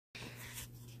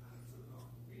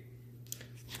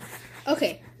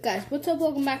Okay, guys, what's up?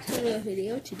 Welcome back to another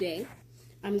video. Today,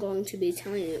 I'm going to be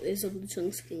telling you, is the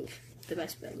blue-tongued skink the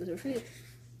best bed lizard for you?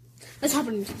 Let's hop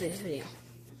into this video.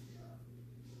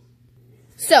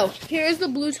 So, here's the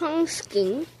blue-tongued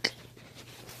skink.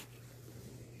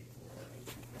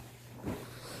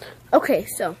 Okay,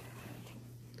 so,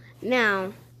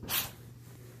 now,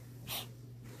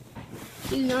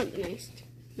 he's not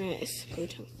nice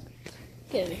blue-tongue.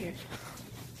 Get over here.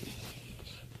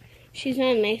 She's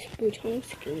not a nice blue-tongued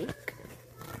skink.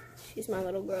 She's my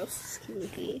little girl,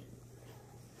 Skinky.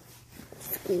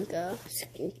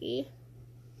 Skinky.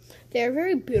 They're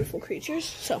very beautiful creatures.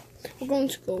 So, we're going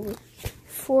to go over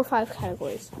 4 or 5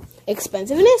 categories.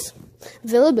 Expensiveness,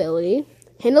 availability,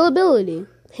 handleability,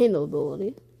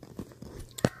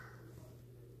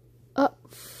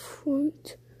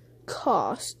 upfront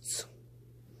costs,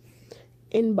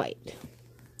 and bite.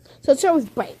 So let's start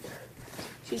with bite.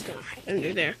 She's gonna hide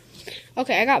under there.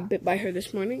 Okay, I got bit by her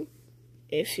this morning.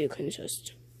 If you can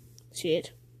just see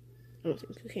it. I don't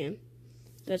think you can.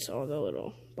 That's all the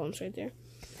little bumps right there.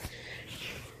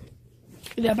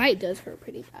 The bite does hurt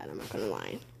pretty bad, I'm not gonna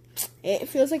lie. It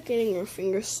feels like getting your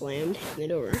finger slammed in the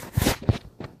door.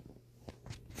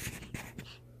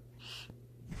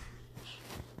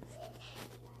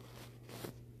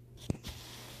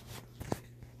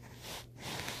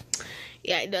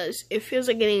 Yeah, it does. It feels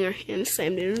like getting your hand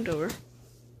slammed in the door.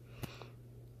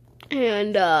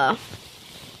 And, I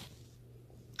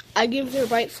give their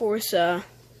bite force, 3 out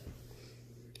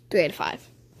of 5.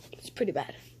 It's pretty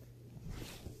bad.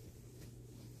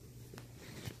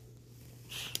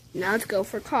 Now let's go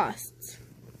for costs.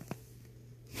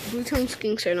 Blue-tongued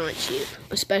skinks are not cheap.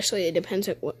 Especially, it depends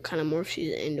on what kind of morph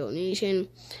she's in. Indonesian,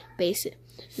 basic,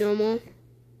 normal.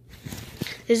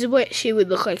 This is what she would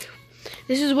look like.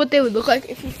 This is what they would look like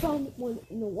if you found one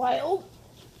in the wild.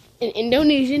 An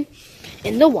Indonesian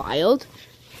in the wild.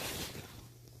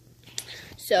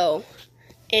 So,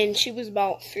 and she was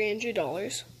about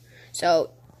 $300. So,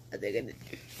 they get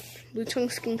blue-tongued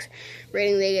skinks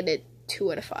rating. They get a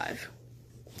 2 out of 5.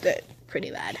 They're pretty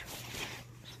bad.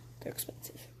 They're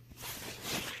expensive.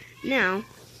 Now,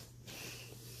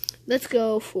 let's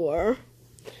go for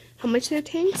how much their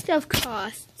tank stuff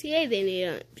costs. Yeah, they need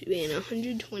a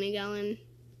 120-gallon.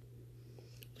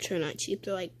 Which are not cheap.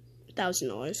 They're like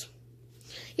 $1,000.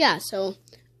 Yeah, so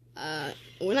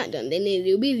we're not done. They need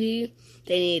a UBV.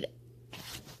 They need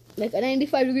like a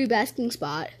 95-degree basking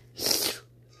spot.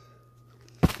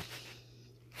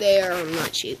 They are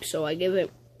not cheap, so I give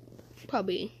it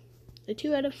probably a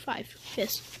 2 out of 5.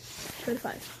 Yes, 2 out of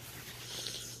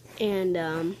 5. And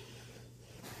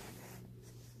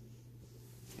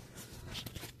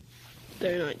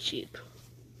they're not cheap.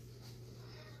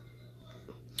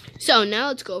 So now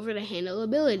let's go over to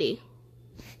handleability.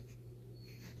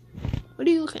 What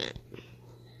are you looking at?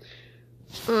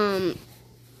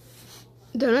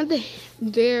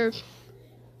 They're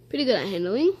pretty good at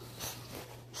handling.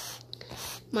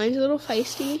 Mine's a little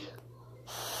feisty.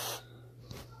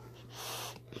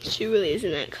 She really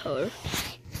isn't that color.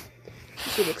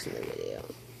 She looks in the video.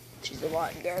 She's a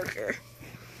lot darker.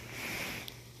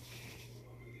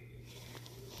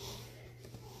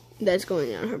 That's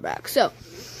going on her back. So,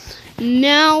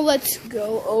 now let's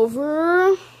go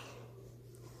over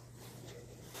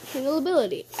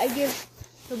handleability. I give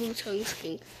the blue-tongued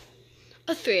skink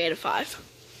a 3 out of 5.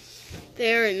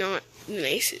 They're not the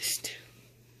nicest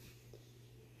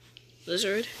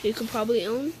lizard you could probably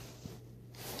own.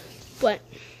 But,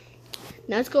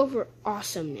 now let's go over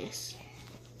awesomeness.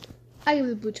 I give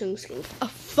the blue-tongued skink a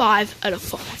 5 out of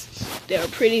 5. They're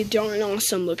pretty darn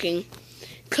awesome looking.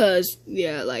 Cause,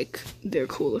 yeah, like, they're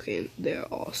cool looking. They're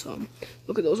awesome.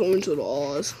 Look at those orange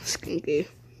little eyes. Skinky.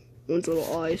 Orange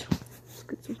little eyes. Let's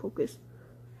get some focus.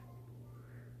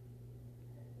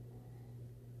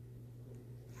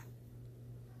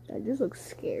 That just looks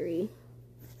scary.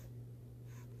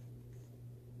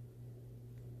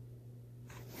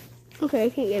 Okay, I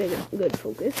can't get a good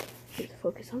focus. Get the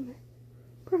focus on there.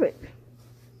 Perfect.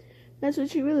 That's what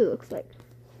she really looks like.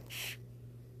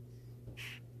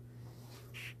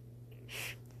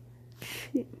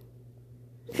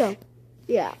 So,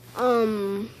 yeah,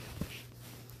 what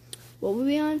were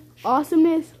we on?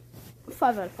 Awesomeness,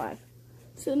 5 out of 5.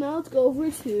 So now let's go over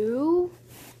to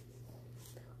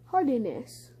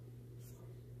hardiness.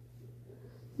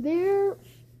 I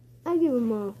give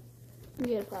them a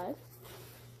 3 out of 5.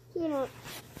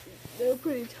 They're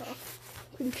pretty tough.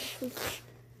 Pretty tough.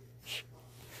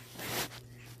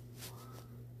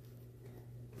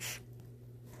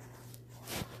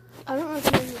 I don't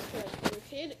recommend this for a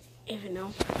kid, even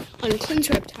though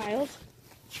uncleansed reptiles.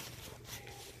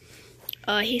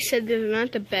 He said they're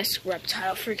not the best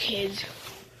reptile for kids.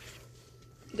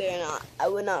 They're not. I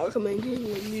would not recommend getting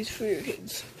these for your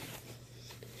kids.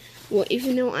 Well,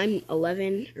 even though I'm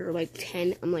 11 or like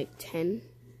 10, I'm like 10.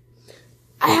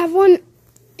 I have one.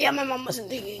 Yeah, my mom wasn't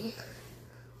thinking.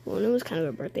 Well, it was kind of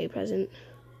a birthday present.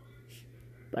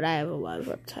 But I have a lot of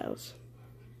reptiles.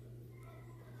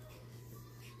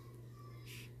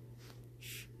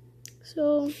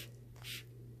 So,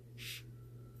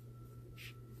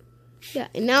 yeah,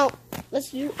 and now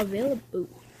let's do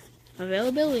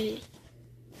availability.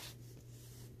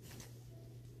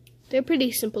 They're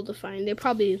pretty simple to find. They're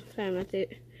probably found at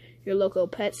your local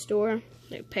pet store,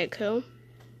 like Petco.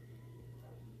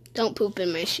 Don't poop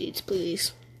in my sheets,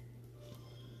 please.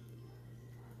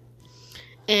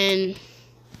 And,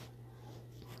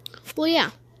 well, yeah,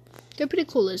 they're pretty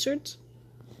cool lizards.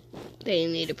 They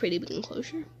need a pretty big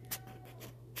enclosure.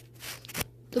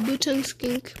 The blue-tongued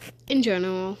skink, in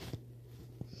general,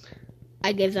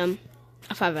 I give them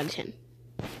a 5 out of 10.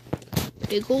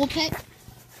 Pretty cool pet.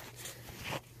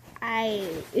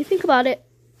 You think about it,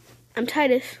 I'm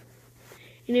Titus,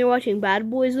 and you're watching Bad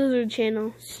Boys Lizard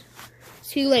Channel.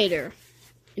 See you later.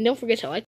 And don't forget to like.